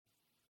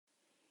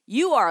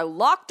You are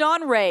Locked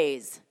On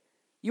Rays,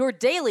 your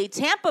daily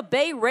Tampa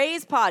Bay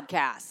Rays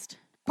podcast.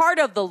 Part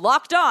of the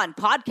Locked On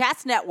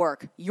Podcast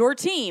Network, your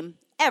team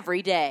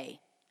every day.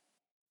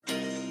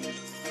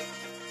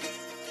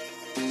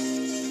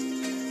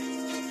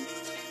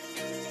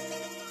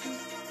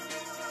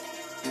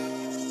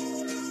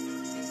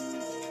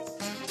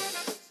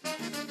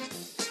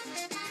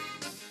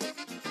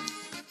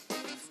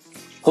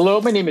 Hello,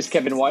 my name is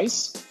Kevin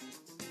Weiss.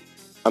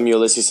 I'm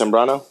Ulysses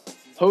Sembrano,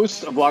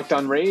 Host of Locked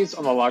On Rays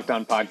on the Locked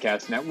On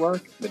Podcast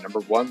Network, the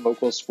 #1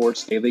 local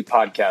sports daily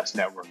podcast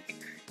network.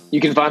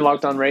 You can find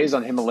Locked On Rays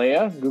on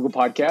Himalaya, Google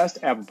Podcast,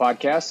 Apple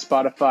Podcasts,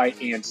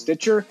 Spotify, and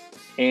Stitcher.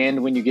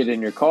 And when you get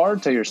in your car,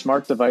 tell your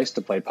smart device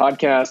to play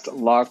podcast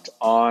Locked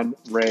On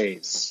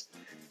Rays.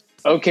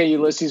 Okay,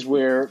 Ulysses,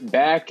 we're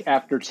back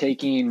after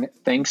taking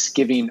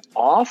Thanksgiving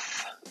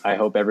off. I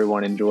hope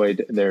everyone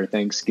enjoyed their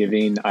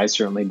Thanksgiving. I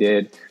certainly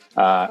did.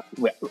 I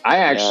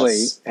actually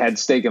had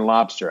steak and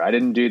lobster. I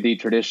didn't do the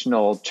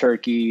traditional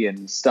turkey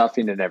and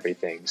stuffing and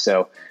everything.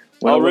 So,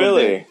 went a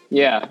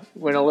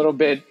little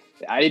bit.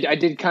 I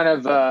did kind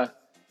of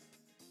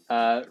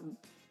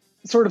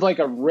sort of like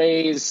a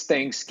Rays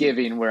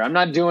Thanksgiving where I'm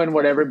not doing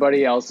what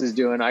everybody else is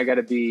doing. I got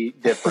to be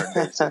different,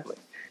 basically.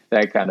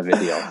 That kind of a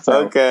deal.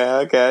 So,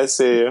 okay, I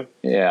see you.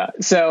 Yeah.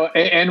 So,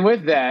 and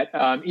with that,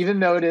 even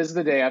though it is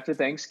the day after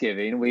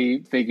Thanksgiving,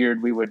 we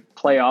figured we would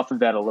play off of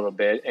that a little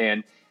bit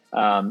and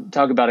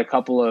talk about a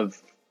couple of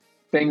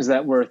things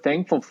that we're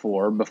thankful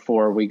for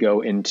before we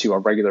go into our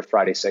regular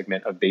Friday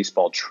segment of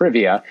baseball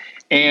trivia.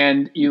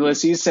 And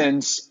Ulysses,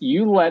 since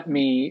you let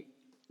me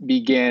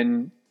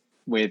begin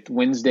with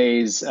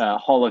Wednesday's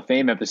Hall of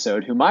Fame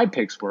episode, who my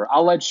picks were,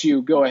 I'll let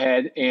you go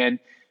ahead and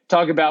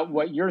talk about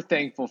what you're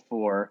thankful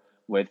for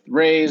with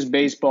Rays,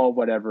 baseball,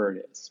 whatever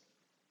it is.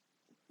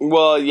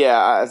 Well,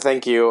 yeah,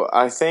 thank you.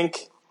 I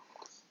think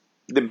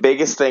the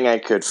biggest thing I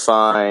could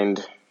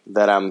find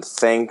that I'm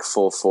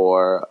thankful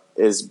for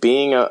is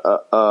being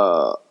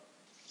a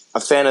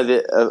fan of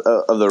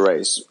the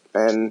Rays,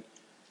 and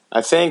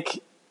I think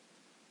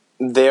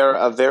they're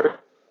a very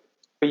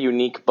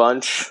unique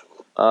bunch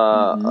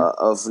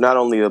of not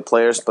only the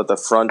players but the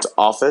front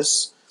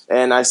office.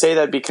 And I say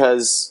that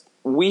because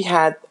we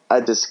had a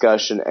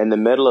discussion in the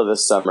middle of the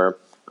summer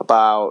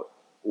about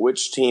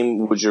which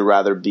team would you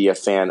rather be a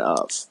fan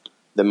of,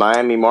 the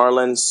Miami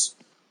Marlins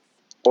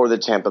or the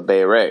Tampa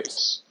Bay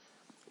Rays.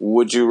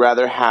 Would you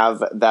rather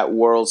have that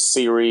World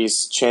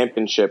Series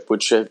championship,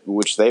 which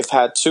they've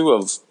had two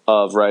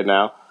of right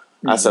now,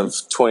 as of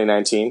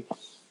 2019,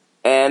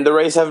 and the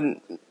Rays have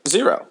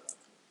 0,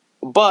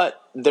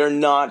 but they're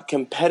not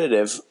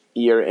competitive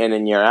year in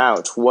and year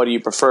out? What do you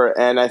prefer?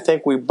 And I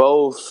think we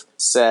both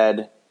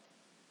said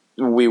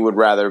we would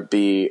rather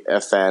be a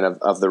fan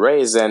of the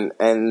Rays,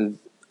 and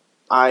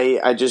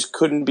I just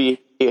couldn't be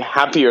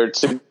happier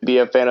to be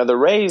a fan of the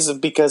Rays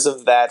because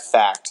of that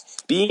fact.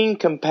 Being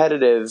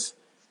competitive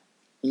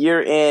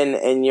year in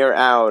and year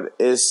out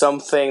is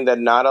something that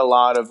not a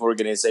lot of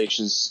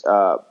organizations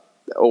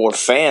or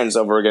fans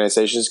of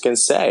organizations can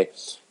say.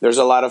 There's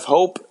a lot of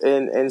hope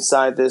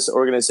inside this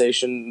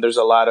organization. There's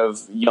a lot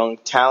of young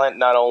talent,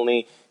 not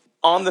only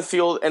on the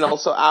field and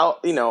also out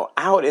in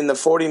the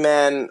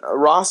 40-man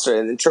roster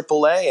and in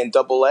AAA and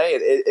AA.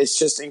 It's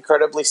just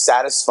incredibly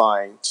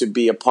satisfying to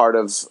be a part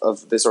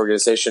of this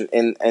organization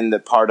and the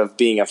part of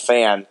being a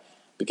fan,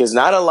 because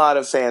not a lot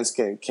of fans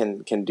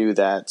can do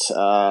that.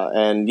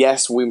 And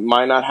yes, we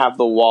might not have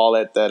the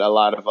wallet that a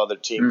lot of other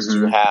teams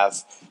do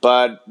have,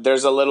 but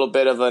there's a little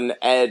bit of an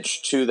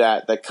edge to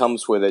that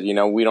comes with it.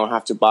 We don't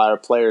have to buy our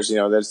players.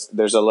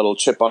 There's a little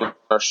chip on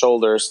our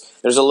shoulders.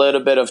 There's a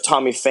little bit of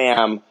Tommy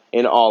Pham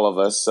in all of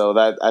us. So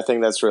I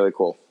think that's really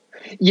cool.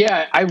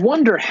 Yeah, I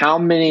wonder how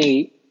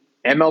many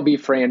MLB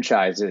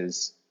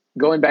franchises,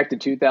 going back to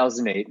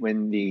 2008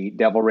 when the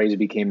Devil Rays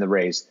became the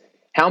Rays,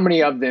 how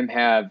many of them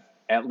have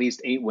at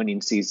least 8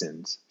 winning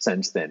seasons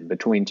since then,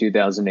 between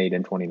 2008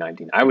 and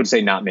 2019? I would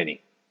say not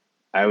many.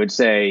 I would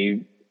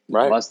say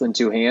less than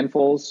 2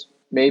 handfuls,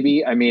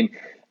 maybe. I mean,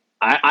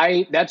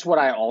 I that's what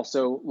I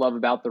also love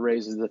about the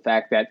Rays, is the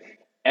fact that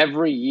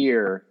every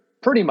year,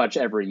 pretty much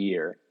every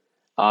year,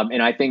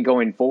 and I think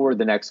going forward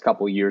the next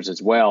couple of years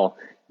as well,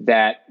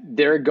 that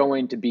they're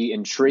going to be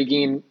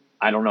intriguing.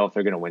 I don't know if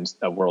they're going to win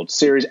a World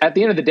Series. At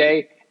the end of the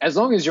day, as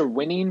long as you're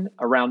winning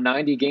around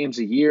 90 games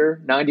a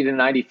year, 90 to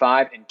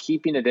 95, and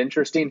keeping it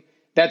interesting,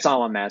 that's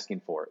all I'm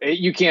asking for.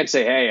 You can't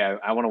say, hey,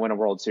 I want to win a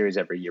World Series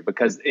every year,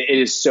 because it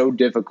is so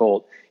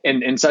difficult.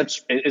 And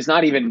it's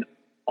not even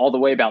all the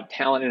way about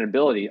talent and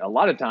ability. A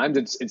lot of times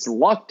it's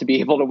luck to be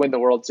able to win the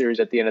World Series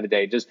at the end of the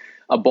day, just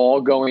a ball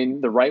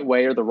going the right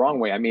way or the wrong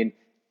way. I mean,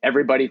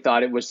 everybody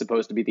thought it was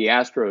supposed to be the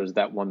Astros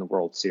that won the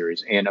World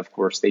Series, and of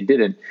course they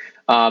didn't.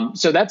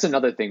 So that's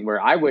another thing where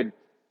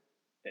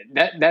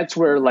that's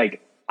where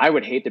I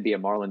would hate to be a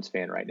Marlins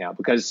fan right now,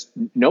 because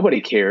nobody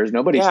cares.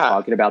 Nobody's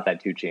talking about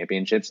that 2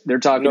 championships. They're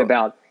talking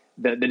about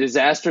the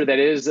disaster that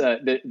is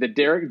the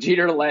Derek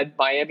Jeter-led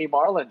Miami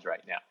Marlins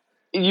right now.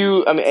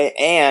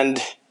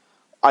 And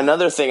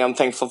another thing I'm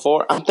thankful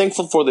for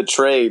the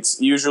trades.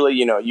 Usually,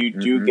 you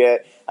do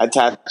get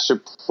attached to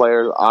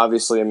players.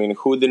 Obviously, I mean,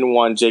 who didn't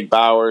want Jake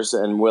Bowers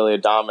and Willie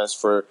Adames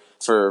for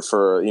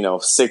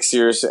 6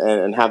 years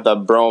and have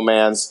that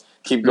bromance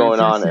keep going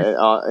on,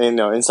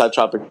 inside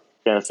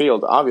Tropicana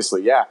Field?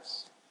 Obviously, yeah.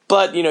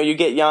 But, you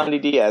get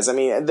Yandy Diaz. I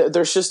mean,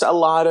 there's just a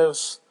lot of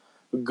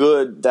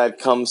good that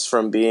comes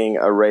from being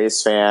a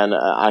Rays fan.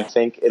 I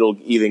think it'll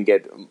even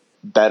get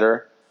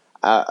better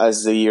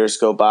as the years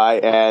go by.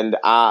 And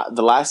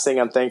the last thing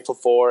I'm thankful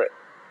for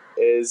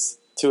is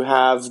to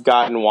have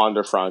gotten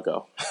Wander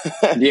Franco.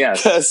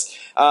 Yes. Because,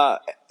 I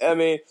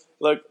mean,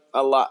 look,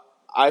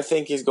 I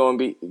think he's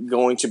going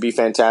to be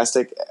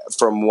fantastic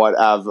from what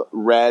I've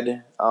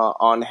read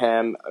on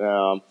him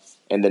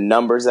and the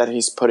numbers that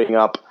he's putting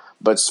up.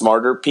 But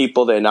smarter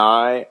people than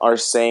I are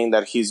saying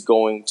that he's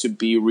going to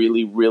be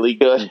really, really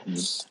good.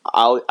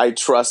 I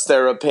trust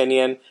their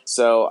opinion.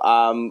 So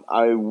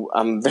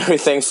I'm very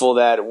thankful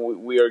that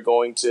we are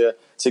going to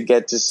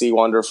get to see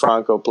Wander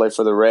Franco play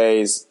for the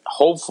Rays,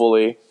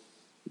 hopefully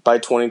by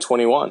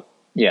 2021.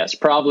 Yes,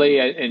 probably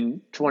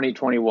in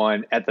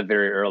 2021 at the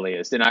very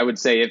earliest. And I would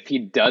say if he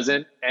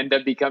doesn't end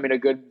up becoming a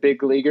good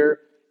big leaguer,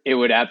 it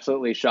would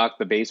absolutely shock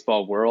the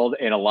baseball world,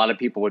 and a lot of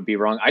people would be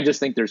wrong. I just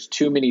think there's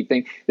too many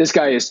things. This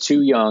guy is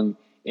too young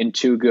and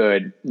too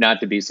good not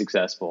to be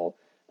successful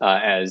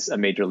as a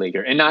major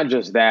leaguer. And not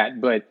just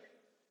that, but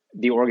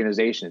the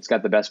organization. It's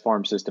got the best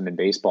farm system in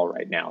baseball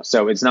right now.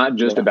 So it's not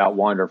just about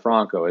Wander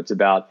Franco. It's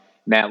about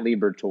Matt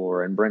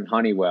Liberatore and Brent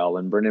Honeywell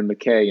and Brendan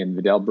McKay and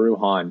Vidal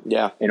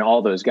Brujan and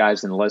all those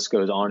guys. And the list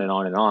goes on and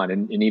on and on.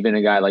 And even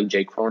a guy like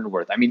Jake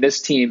Cronenworth. I mean,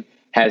 this team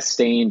has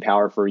staying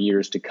power for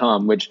years to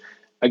come, which,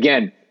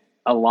 again,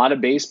 a lot of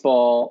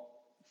baseball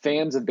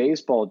fans of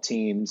baseball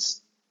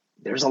teams,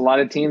 there's a lot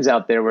of teams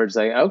out there where it's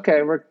like,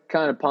 okay, we're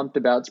kind of pumped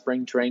about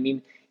spring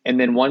training. And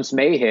then once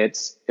May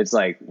hits, it's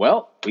like,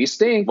 well, we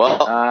stink.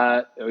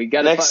 Well, we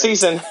got next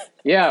season.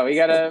 Yeah, we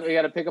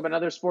gotta pick up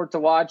another sport to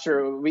watch,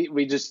 or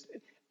we just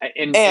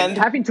and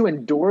having to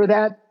endure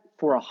that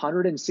for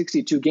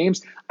 162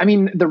 games. I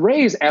mean, the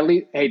Rays, at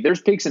least, hey,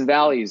 there's peaks and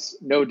valleys,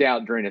 no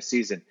doubt, during a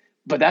season,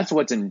 but that's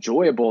what's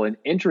enjoyable and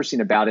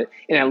interesting about it.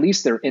 And at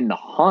least they're in the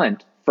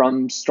hunt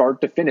from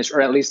start to finish, or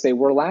at least they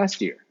were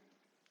last year.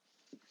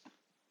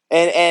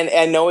 And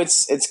I know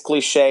it's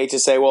cliche to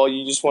say, well,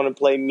 you just want to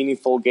play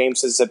meaningful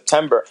games in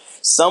September.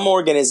 Some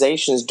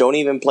organizations don't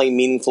even play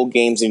meaningful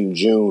games in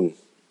June.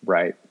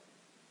 Right.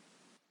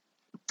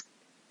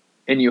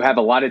 And you have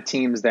a lot of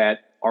teams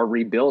that are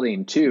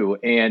rebuilding too,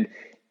 and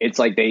it's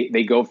like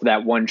they go for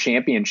that one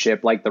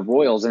championship like the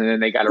Royals, and then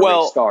they got to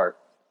restart.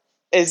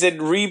 Is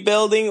it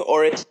rebuilding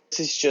or is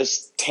it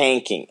just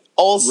tanking?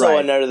 Also,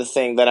 another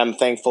thing that I'm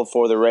thankful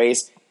for the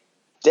Rays,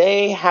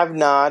 they have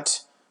not,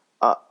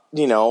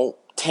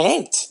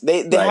 tanked.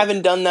 They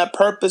haven't done that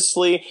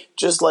purposely.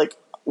 Just like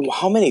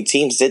how many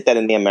teams did that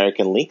in the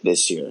American League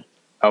this year?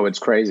 Oh, it's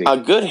crazy. A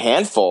good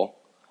handful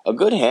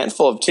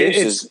of teams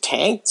just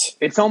tanked.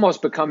 It's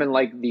almost becoming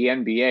like the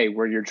NBA,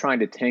 where you're trying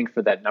to tank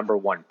for that number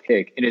one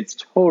pick, and it's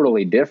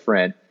totally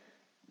different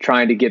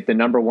trying to get the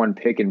number one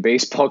pick in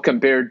baseball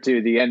compared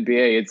to the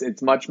NBA.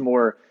 It's much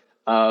more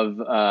of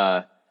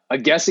a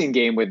guessing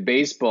game with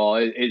baseball.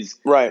 Is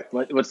right.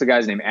 What's the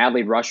guy's name?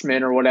 Adley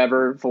Rushman or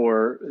whatever,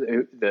 for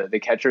the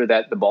catcher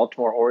that the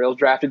Baltimore Orioles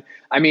drafted.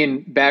 I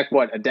mean, back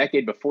a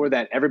decade before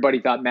that,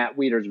 everybody thought Matt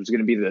Wieters was going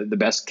to be the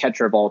best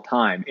catcher of all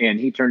time, and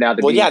he turned out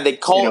to be they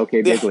called an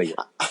okay big leaguer.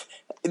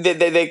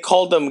 They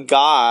called him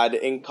God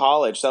in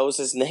college. That was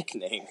his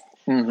nickname.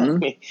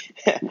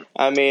 Mm-hmm.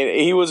 I mean,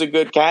 he was a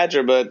good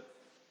catcher, but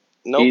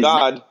he's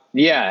God.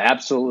 Yeah,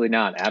 absolutely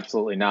not.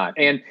 Absolutely not.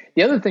 And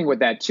the other thing with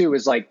that too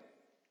is like,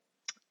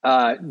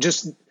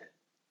 just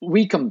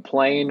we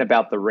complain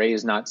about the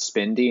Rays not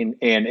spending,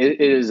 and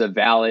it is a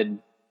valid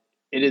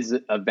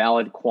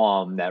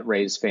qualm that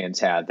Rays fans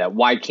have, that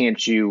why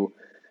can't you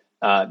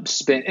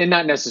spend, and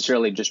not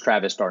necessarily just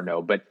Travis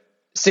d'Arnaud, but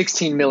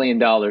 $16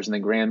 million in the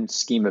grand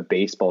scheme of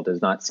baseball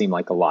does not seem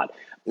like a lot.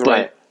 Right.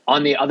 But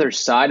on the other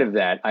side of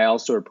that, I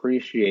also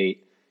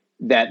appreciate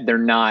that they're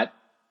not,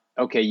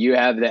 okay, you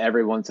have the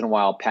every once in a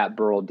while Pat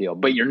Burrell deal,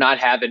 but they're not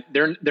having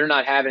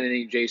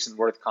any Jason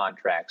Worth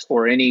contracts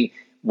or any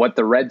what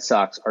the Red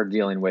Sox are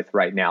dealing with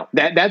right now.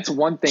 That's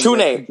one thing.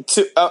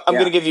 I'm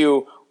going to give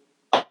you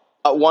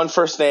one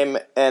first name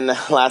and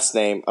last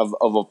name of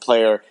a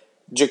player,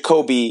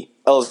 Jacoby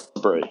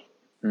Ellsbury.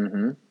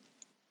 Mm-hmm.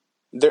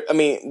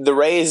 The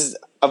Rays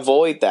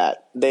avoid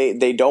that.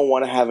 They don't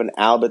want to have an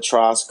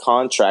albatross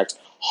contract,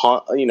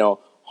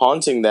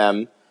 haunting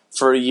them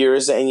for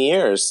years and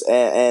years.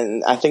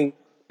 And I think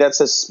that's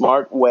a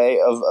smart way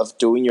of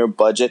doing your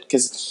budget,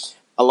 because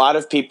a lot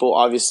of people,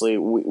 obviously,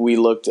 we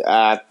looked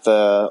at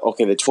the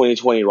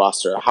 2020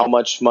 roster, how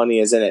much money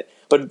is in it.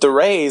 But the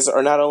Rays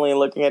are not only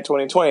looking at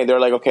 2020, they're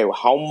like, okay, well,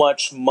 how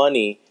much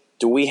money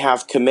do we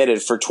have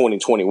committed for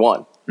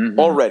 2021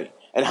 already?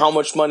 And how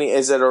much money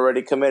is it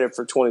already committed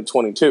for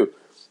 2022?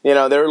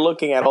 They're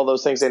looking at all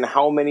those things, and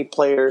how many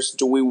players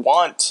do we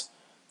want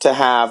to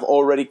have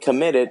already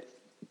committed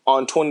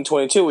on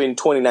 2022 in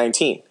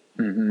 2019?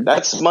 Mm-hmm.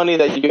 That's money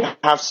that you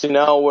have to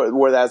know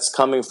where that's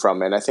coming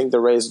from. And I think the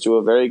Rays do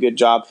a very good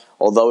job,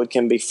 although it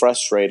can be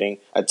frustrating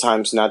at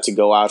times not to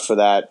go out for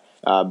that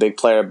big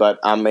player. But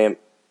all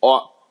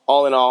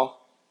in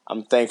all,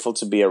 I'm thankful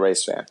to be a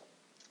Rays fan.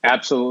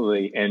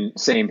 Absolutely, and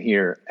same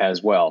here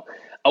as well.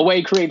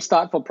 Away creates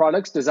thoughtful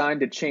products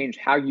designed to change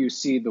how you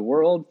see the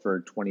world.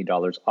 For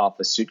 $20 off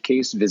a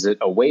suitcase, visit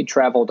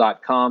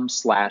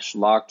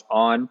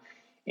awaytravel.com/lockedon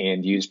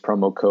and use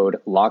promo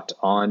code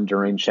LOCKEDON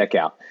during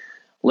checkout.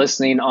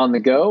 Listening on the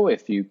go,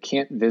 if you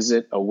can't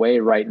visit Away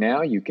right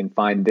now, you can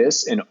find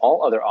this and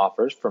all other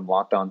offers from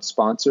Locked On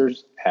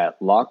sponsors at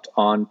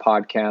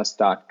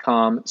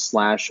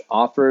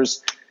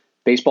lockedonpodcast.com/offers.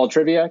 Baseball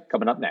trivia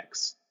coming up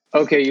next.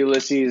 Okay,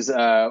 Ulysses,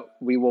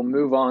 we will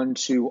move on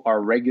to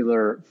our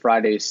regular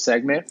Friday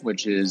segment,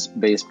 which is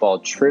baseball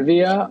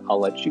trivia.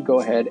 I'll let you go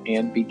ahead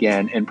and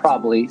begin and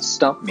probably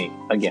stump me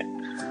again.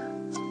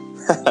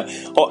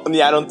 Well,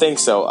 yeah, I don't think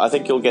so. I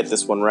think you'll get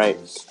this one right.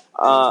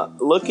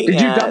 Did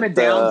you dumb it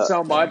down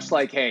so much?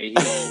 Like, hey,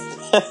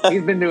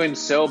 he's been doing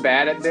so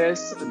bad at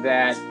this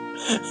that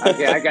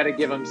okay, I got to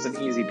give him some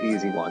easy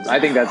peasy ones. I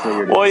think that's what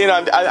you're doing. Well, you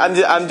know,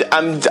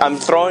 I'm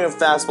throwing a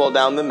fastball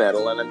down the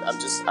middle, and I'm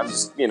just trying to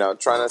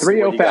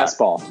 3-0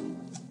 fastball.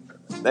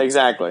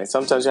 Exactly.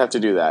 Sometimes you have to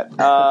do that.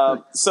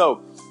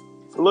 So,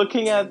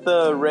 looking at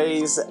the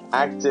Rays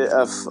active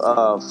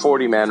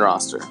 40-man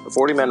roster, the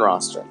 40-man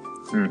roster.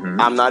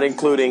 Mm-hmm. I'm not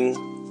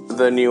including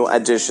the new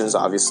additions,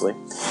 obviously.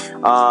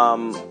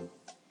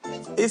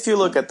 If you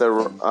look at the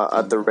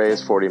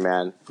Rays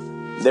 40-man,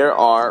 there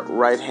are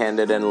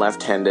right-handed and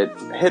left-handed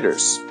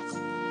hitters.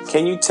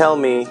 Can you tell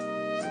me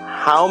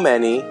how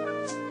many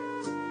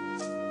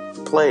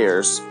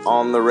players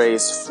on the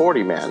Rays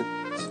 40-man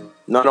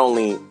not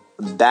only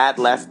bat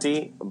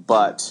lefty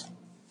but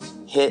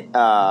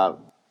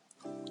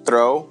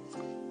throw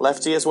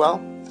lefty as well?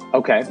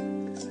 Okay.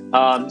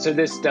 So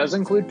this does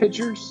include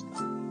pitchers?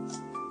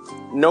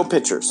 No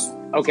pitchers.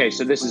 Okay,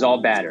 so this is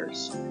all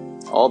batters.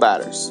 All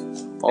batters.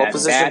 All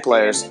position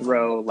players.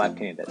 Throw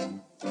left-handed.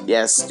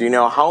 Yes. Do you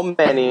know how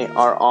many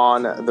are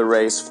on the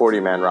Rays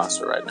 40-man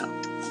roster right now?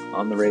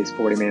 On the Rays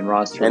 40-man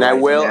roster. And right I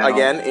will now.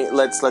 again.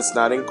 Let's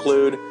not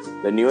include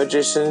the new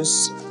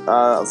additions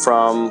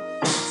from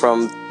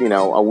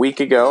a week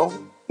ago,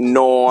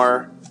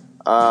 nor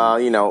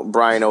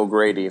Brian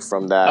O'Grady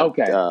from that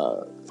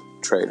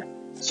trade.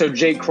 So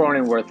Jake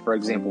Cronenworth, for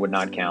example, would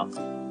not count.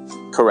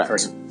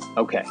 Correct.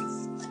 Okay.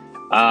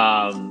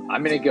 I'm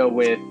going to go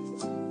with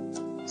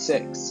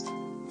 6.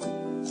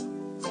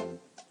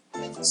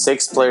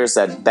 6 players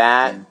that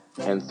bat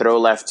and throw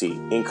lefty.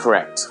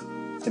 Incorrect.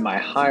 Am I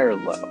high or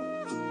low?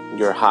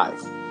 You're high.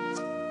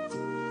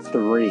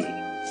 3.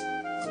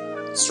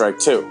 Strike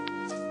 2.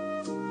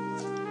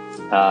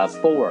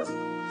 4.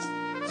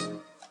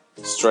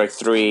 Strike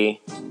 3.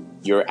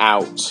 You're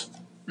out.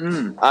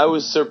 I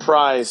was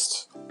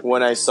surprised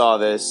when I saw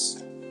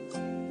this.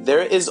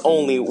 There is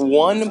only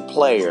one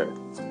player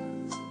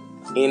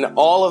in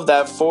all of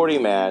that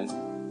 40-man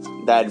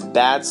that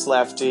bats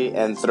lefty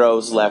and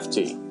throws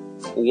lefty.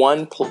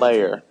 One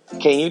player.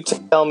 Can you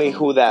tell me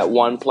who that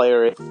one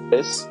player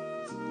is?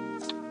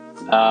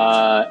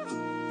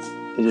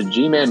 Is it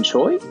G-Man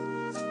Choi?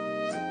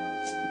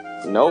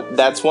 Nope.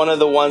 That's one of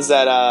the ones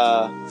that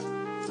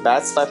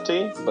bats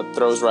lefty but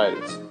throws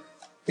righty.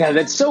 Yeah,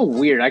 that's so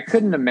weird. I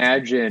couldn't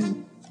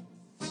imagine,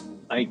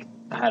 I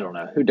don't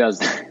know. Who does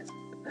that?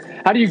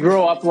 How do you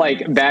grow up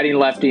like batting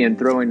lefty and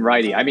throwing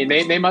righty? I mean,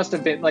 they must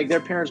have been like, their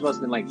parents must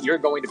have been like, you're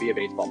going to be a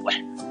baseball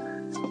player.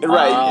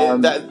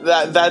 Right.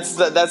 That's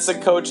the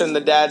coach and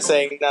the dad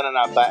saying,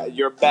 no.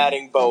 You're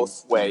batting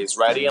both ways,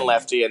 righty and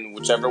lefty, and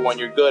whichever one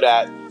you're good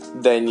at,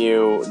 then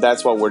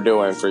that's what we're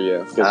doing for you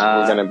because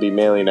we're going to be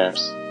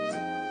millionaires.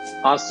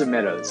 Austin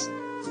Meadows.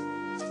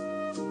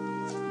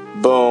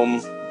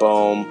 Boom,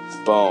 boom,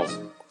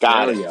 boom.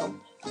 Got there it. We go.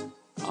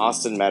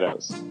 Austin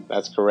Meadows.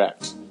 That's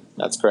correct.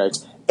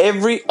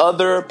 Every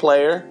other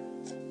player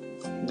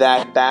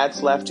that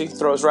bats lefty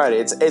throws righty.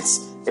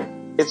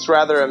 It's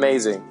rather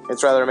amazing.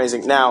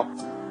 Now,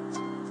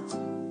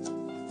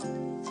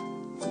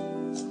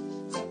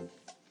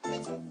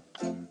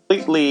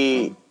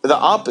 completely the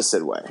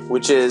opposite way,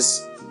 which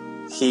is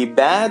he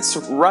bats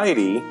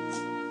righty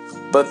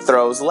but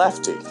throws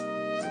lefty.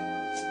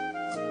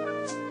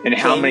 And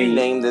how Can many? you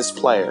name this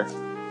player?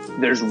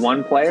 There's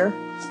one player?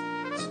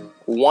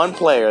 One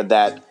player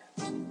that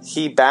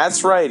he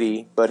bats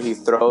righty but he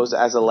throws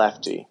as a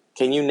lefty.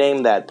 Can you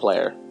name that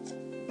player?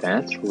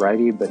 Bats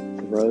righty but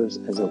throws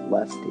as a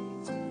lefty.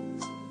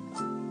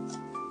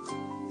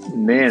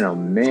 Man, oh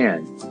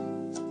man.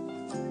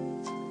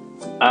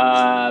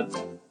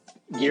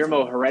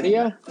 Guillermo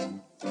Heredia?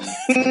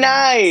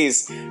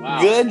 Nice!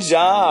 Wow. Good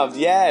job.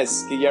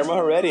 Yes, Guillermo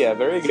Heredia.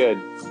 Very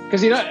good.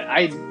 Because,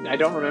 I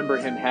don't remember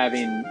him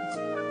having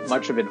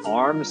much of an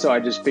arm, so I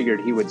just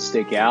figured he would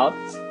stick out.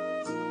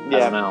 Yeah.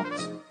 I don't know.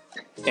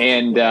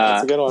 And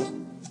that's a good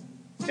one.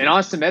 And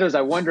Austin Meadows,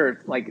 I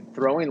wonder, like,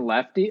 throwing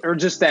lefty, or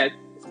just that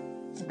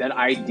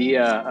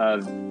idea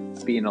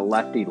of being a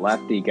lefty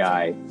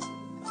guy,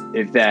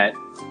 if that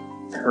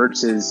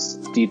hurts his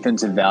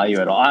defensive value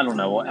at all. I don't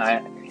know.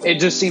 It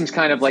just seems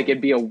kind of like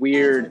it'd be a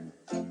weird,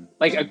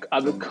 like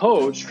a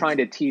coach trying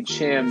to teach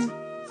him,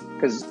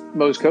 because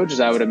most coaches,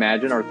 I would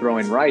imagine, are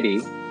throwing righty.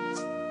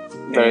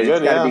 Very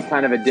good, it's got to be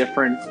kind of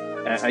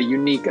a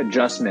unique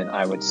adjustment,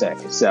 I would say.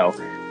 So,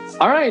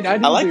 all right. I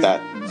like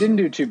that. Didn't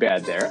do too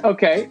bad there.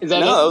 Okay.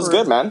 That was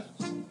good, man.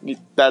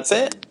 That's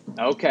it.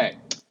 Okay.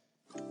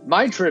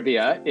 My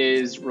trivia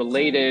is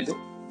related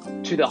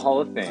to the Hall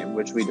of Fame,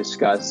 which we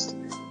discussed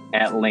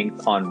at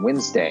length on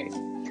Wednesday.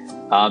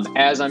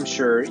 As I'm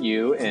sure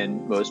you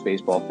and most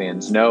baseball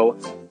fans know,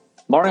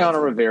 Mariano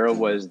Rivera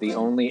was the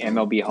only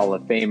MLB Hall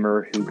of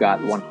Famer who got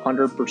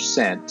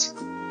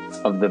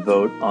 100% of the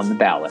vote on the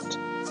ballot.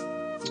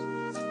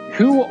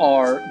 Who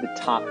are the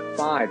top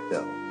 5,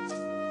 though,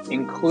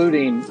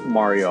 including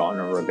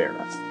Mariano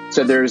Rivera?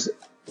 So there's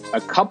a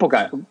couple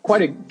guys,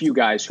 quite a few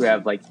guys who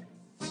have like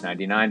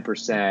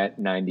 99%,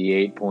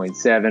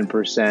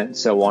 98.7%,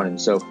 so on and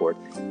so forth.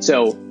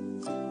 So,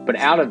 but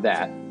out of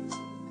that,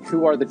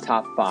 who are the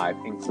top 5,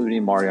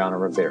 including Mariano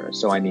Rivera?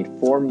 So I need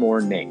 4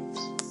 more names.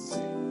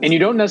 And you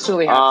don't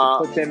necessarily have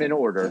to put them in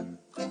order,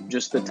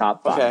 just the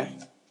top 5. Okay.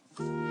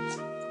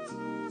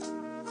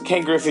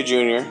 Ken Griffey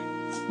Jr.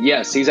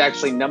 Yes, he's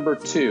actually number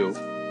 2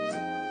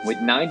 with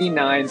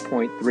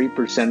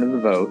 99.3% of the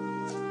vote.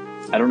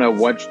 I don't know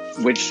which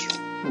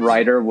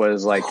writer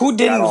was like... Who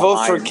didn't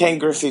vote for Ken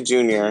Griffey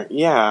Jr.?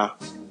 Yeah.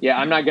 Yeah,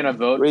 I'm not going to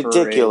vote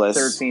Ridiculous.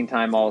 for a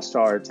 13-time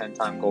All-Star,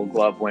 10-time Gold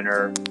Glove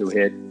winner who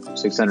hit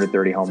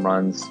 630 home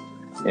runs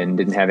and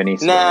didn't have any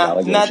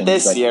allegations. Not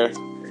this year.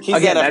 He's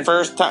again, got a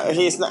first time.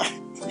 He's not.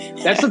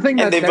 That's the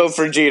thing. And they vote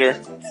for Jeter.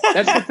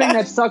 That's the thing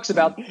that sucks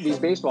about these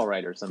baseball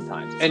writers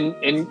sometimes. And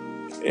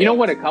you know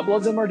what a couple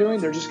of them are doing?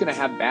 They're just going to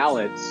have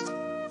ballots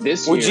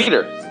this year. With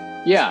Jeter.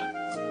 Yeah.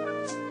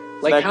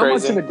 Like, how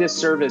much of a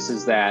disservice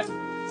is that?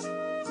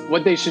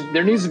 What they should,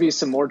 there needs to be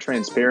some more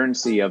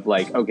transparency of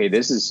like, okay,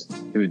 this is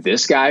who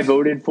this guy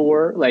voted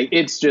for. Like,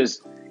 it's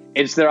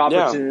their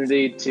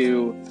opportunity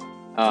to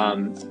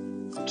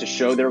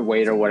show their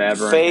weight or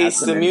whatever. Face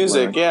the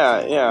music.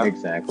 Yeah.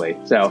 Exactly.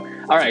 So,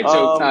 all right.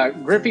 So,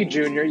 Griffey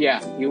Jr.,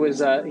 he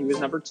was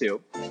number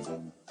 2.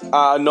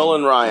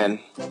 Nolan Ryan.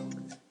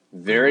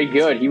 Very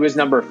good. He was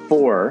number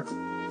 4.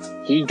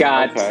 He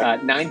got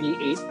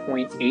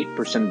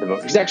 98.8% of the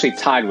vote. He's actually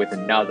tied with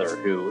another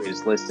who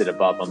is listed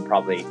above him,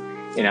 probably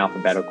in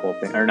alphabetical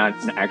thing, or not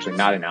in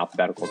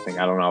alphabetical thing.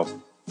 I don't know.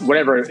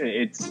 Whatever.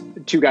 It's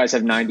 2 guys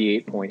have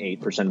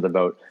 98.8% of the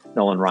vote.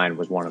 Nolan Ryan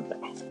was one of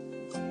them.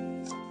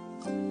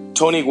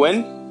 Tony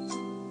Gwynn?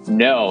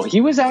 No,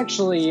 he was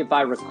actually, if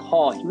I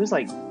recall, he was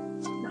like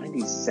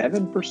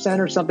 97%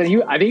 or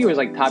something. I think he was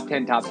like top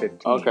 10, top 15.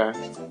 Okay.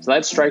 So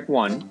that's strike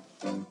 1.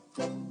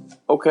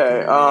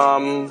 Okay.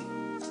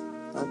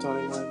 Not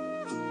Tony Gwynn.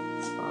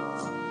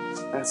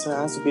 That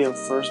has to be a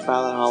first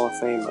ballot Hall of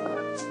Famer.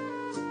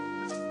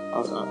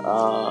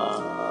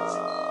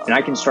 And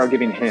I can start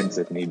giving hints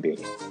if need be.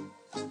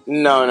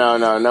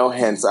 No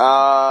hints.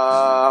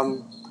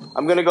 I'm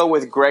gonna go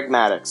with Greg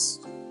Maddux.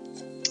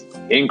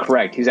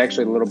 Incorrect. He's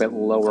actually a little bit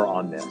lower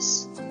on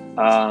this.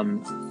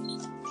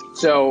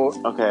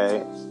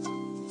 Okay.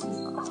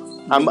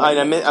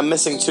 I'm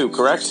missing 2,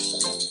 correct?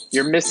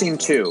 You're missing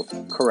 2,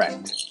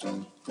 correct.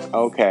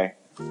 Okay.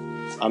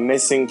 I'm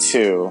missing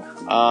 2.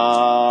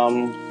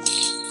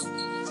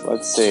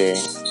 Let's see.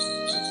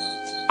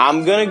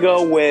 I'm gonna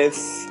go with.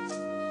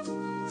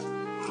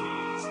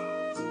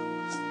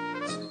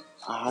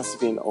 It has to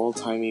be an old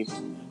timey.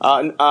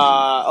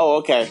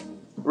 Okay.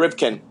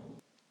 Ripken.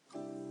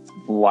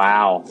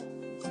 Wow.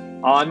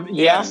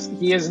 Yes,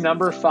 he is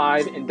number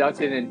 5,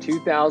 inducted in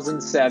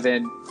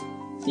 2007.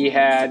 He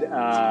had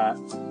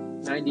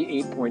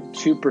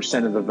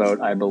 98.2% of the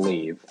vote, I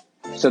believe.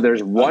 So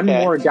there's one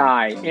more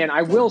guy, and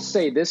I will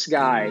say this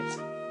guy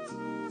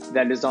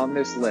that is on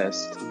this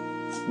list,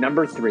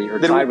 number 3, or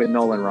tied with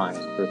Nolan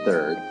Ryan for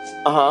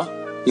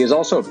 3rd. He is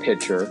also a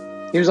pitcher.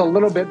 He was a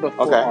little bit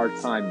before our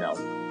time, though.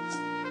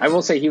 I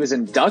will say he was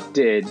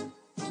inducted.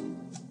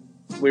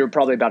 We were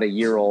probably about a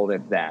year old,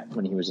 if that,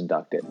 when he was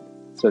inducted.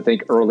 So I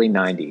think early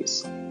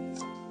 90s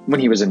when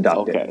he was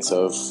inducted.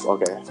 So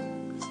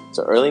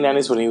early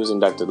 90s when he was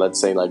inducted, let's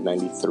say like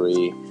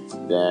 93,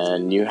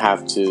 then you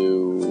have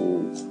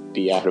to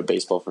be out of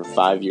baseball for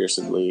 5 years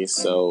at least.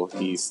 So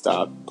he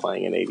stopped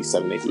playing in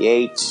 87,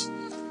 88.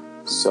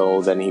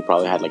 So then he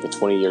probably had like a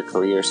 20-year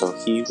career. So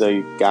he's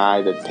a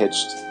guy that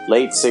pitched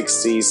late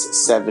 60s,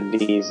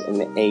 70s, and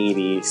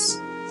 80s.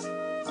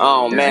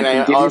 Oh, man,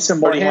 I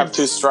already have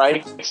 2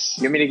 strikes.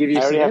 You want me to give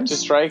you some hints? I already have 2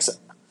 strikes.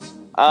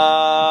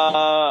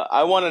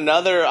 I want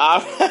another.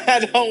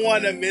 I don't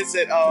want to miss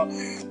it. Oh,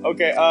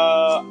 okay.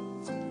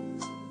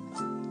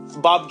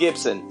 Bob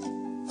Gibson.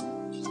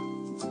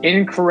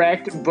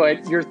 Incorrect,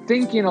 but you're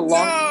thinking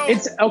along. No!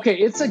 It's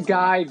a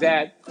guy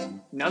that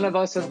none of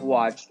us have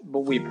watched, but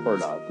we've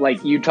heard of.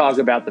 Like, you talk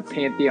about the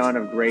pantheon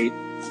of great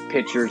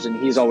pitchers, and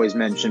he's always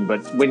mentioned,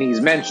 but when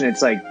he's mentioned,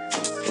 it's like,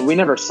 we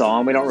never saw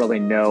him. We don't really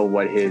know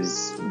what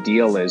his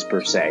deal is,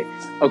 per se.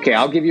 Okay,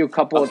 I'll give you a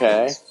couple of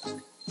hints.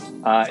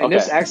 And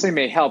this actually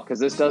may help because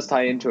this does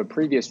tie into a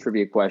previous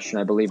trivia question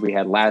I believe we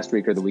had last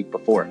week or the week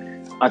before.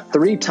 A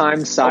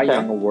 3-time Cy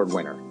Young Award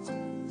winner.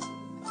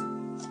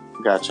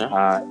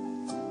 Gotcha.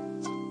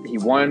 He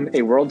won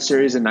a World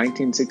Series in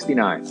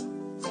 1969.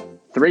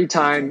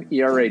 3-time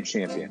ERA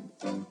champion.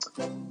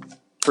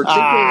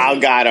 I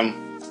got him.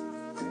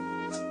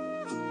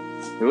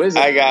 Who is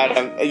it? I got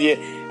him. Yeah,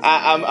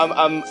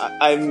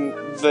 I'm.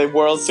 The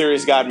World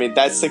Series got me.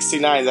 That's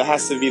 69. That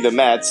has to be the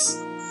Mets.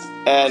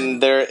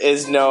 And there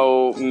is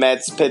no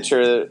Mets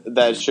pitcher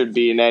that should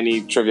be in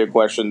any trivia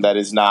question that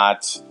is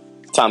not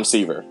Tom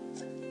Seaver.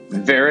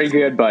 Very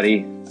good,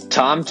 buddy.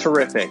 Tom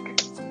Terrific.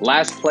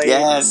 Last played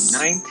in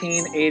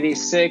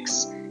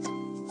 1986. He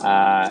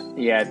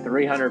had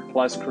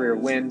 300-plus career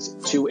wins,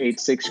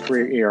 2.86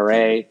 career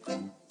ERA,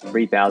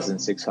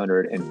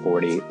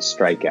 3,640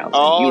 strikeouts.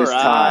 All he was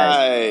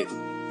right. tied.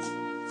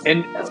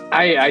 And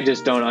I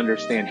just don't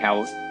understand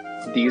how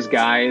these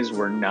guys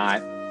were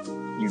not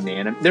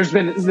unanimous. There's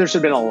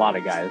been a lot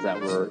of guys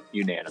that were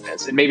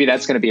unanimous, and maybe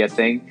that's going to be a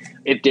thing.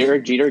 If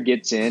Derek Jeter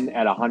gets in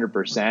at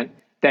 100%,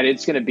 that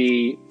it's going to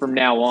be from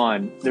now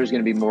on. There's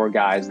going to be more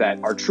guys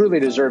that are truly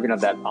deserving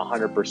of that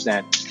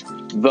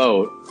 100%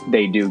 vote.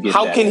 They do get.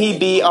 How can he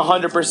be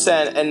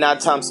 100% and not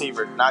Tom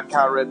Seaver, not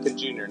Cal Ripken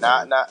Jr.,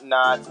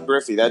 not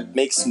Griffey? That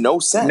makes no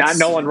sense. Not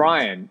Nolan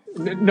Ryan.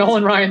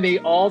 Nolan Ryan, the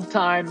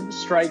all-time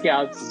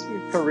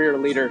strikeouts career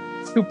leader,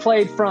 who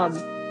played from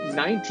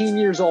 19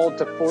 years old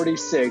to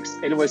 46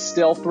 and was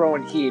still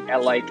throwing heat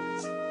at like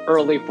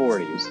early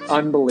 40s.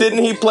 Unbelievable.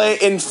 Didn't he play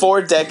in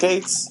 4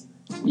 decades?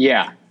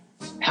 Yeah.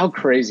 How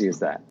crazy is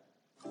that?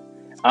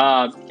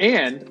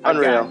 And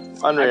Unreal.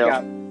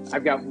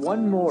 I've got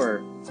one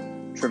more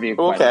trivia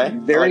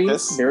question. Very,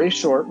 very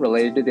short,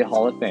 related to the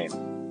Hall of Fame.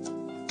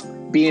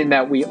 Being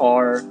that we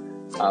are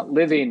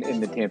living in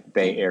the Tampa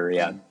Bay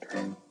area,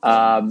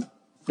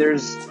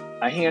 there's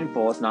a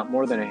handful, if not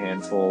more than a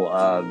handful,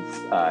 of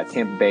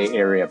Tampa Bay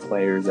area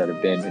players that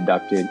have been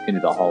inducted into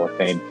the Hall of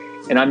Fame.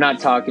 And I'm not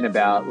talking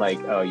about like,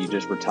 oh, you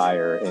just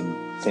retire in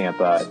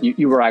Tampa.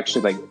 You were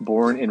actually like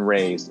born and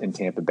raised in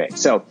Tampa Bay.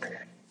 So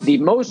the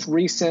most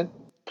recent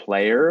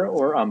player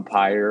or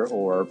umpire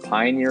or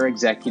pioneer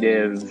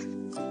executive,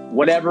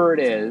 whatever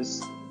it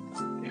is,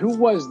 who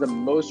was the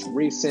most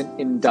recent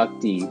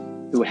inductee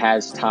who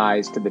has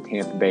ties to the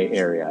Tampa Bay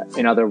area?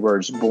 In other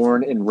words,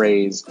 born and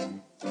raised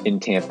in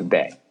Tampa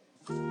Bay.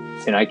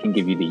 And I can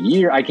give you the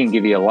year. I can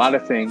give you a lot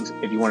of things.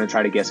 If you want to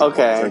try to guess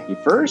Turkey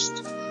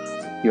first,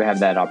 you have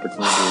that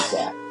opportunity with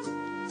that.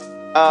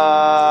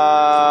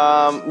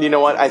 You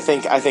know what? I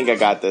think I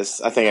got this.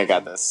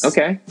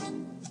 Okay.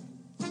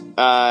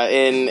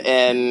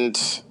 And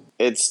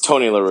it's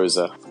Tony La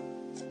Russa.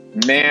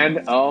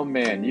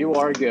 Man, you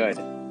are good.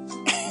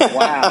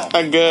 Wow.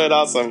 Good,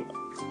 awesome.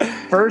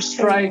 First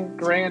strike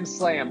grand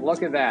slam.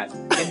 Look at that.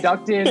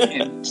 Inducted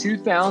in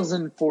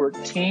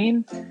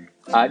 2014.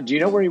 Do you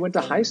know where he went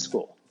to high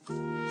school?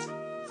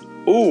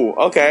 Ooh,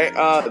 okay.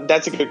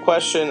 That's a good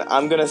question.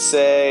 I'm gonna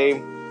say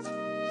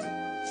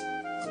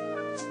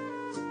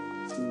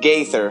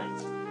Gaither.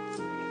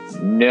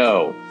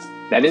 No,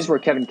 that is where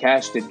Kevin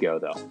Cash did go,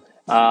 though.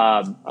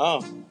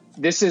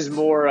 This is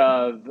more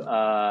of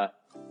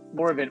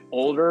an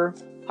older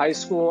high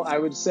school, I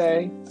would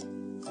say.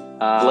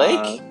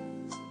 Blake?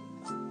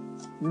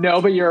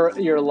 No, but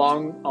you're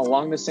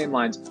along the same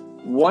lines.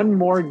 One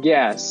more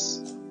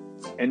guess,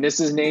 and this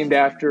is named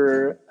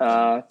after,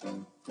 I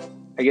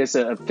guess,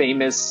 a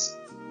famous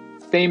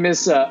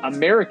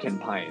American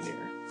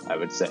pioneer, I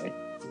would say.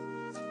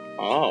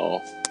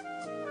 Oh.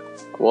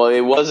 Well,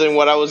 it wasn't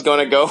what I was going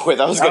to go with.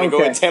 I was going to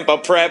go with Tampa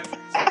Prep.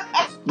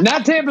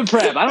 Not Tampa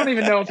Prep. I don't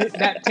even know if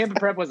that Tampa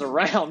Prep was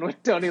around when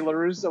Tony La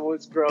Russa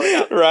was growing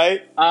up.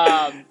 Right.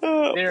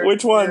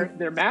 Which one?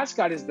 Their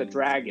mascot is the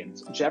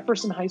Dragons.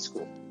 Jefferson High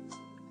School.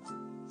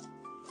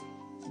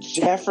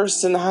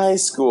 Jefferson High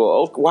School.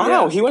 Oh,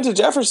 wow, he went to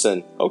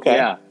Jefferson. Okay.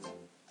 Yeah.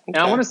 And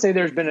I want to say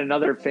there's been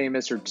another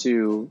famous or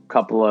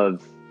couple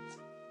of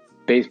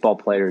baseball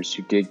players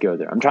who did go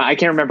there. I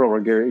can't remember where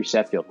Gary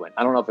Sheffield went.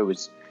 I don't know if it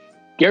was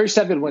Gary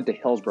Sheffield went to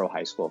Hillsborough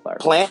High School. If I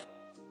remember. Plant.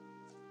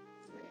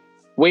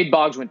 Wade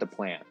Boggs went to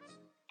Plant.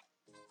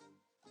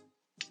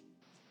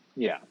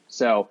 Yeah.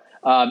 So,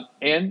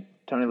 and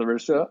Tony La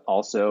Russa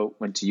also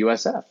went to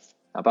USF.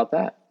 How about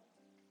that?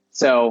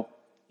 So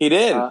he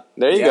did.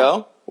 There you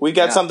go. We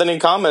got something in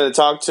common to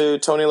talk to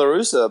Tony La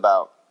Russa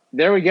about.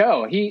 There we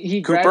go.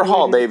 He Cooper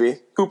Hall, baby.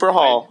 Cooper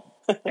Hall.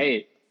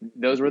 Hey,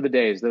 those were the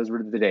days.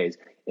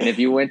 And if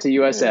you went to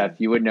USF,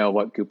 you would know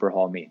what Cooper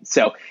Hall means.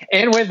 So,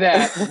 and with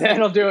that,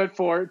 that'll do it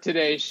for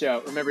today's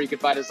show. Remember, you can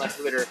find us on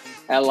Twitter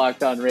at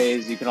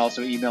LockedOnRays. You can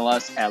also email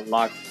us at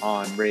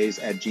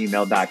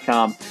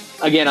lockedonrays@gmail.com.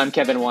 Again, I'm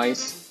Kevin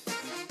Weiss.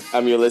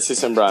 I'm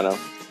Ulysses Sembrano.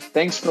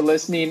 Thanks for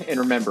listening. And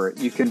remember,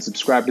 you can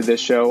subscribe to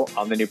this show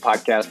on the new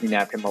podcasting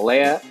app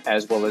Himalaya,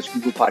 as well as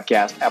Google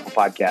Podcast, Apple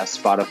Podcasts,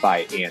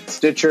 Spotify, and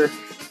Stitcher.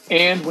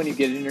 And when you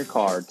get in your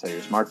car, tell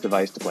your smart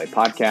device to play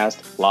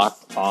podcast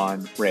Locked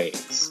On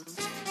Rays.